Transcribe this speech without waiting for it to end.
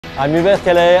I'm Hubert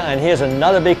Keller, and here's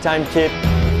another big time tip.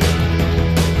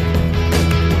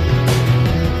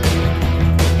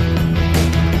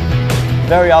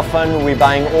 Very often we're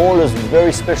buying all those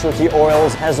very specialty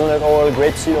oils, hazelnut oil,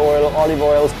 grapeseed oil, olive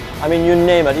oils, I mean you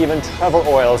name it, even travel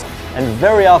oils. And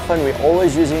very often we're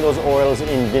always using those oils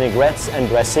in vinaigrettes and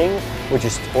dressing, which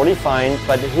is totally fine,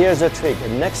 but here's the trick.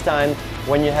 Next time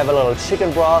when you have a little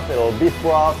chicken broth, a little beef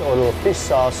broth, or a little fish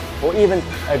sauce, or even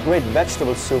a great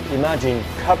vegetable soup, imagine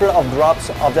a couple of drops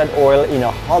of that oil in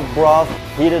a hot broth,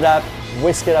 heat it up,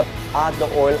 whisk it up, add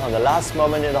the oil on the last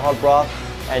moment in the hot broth,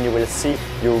 and you will see,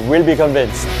 you will be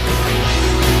convinced.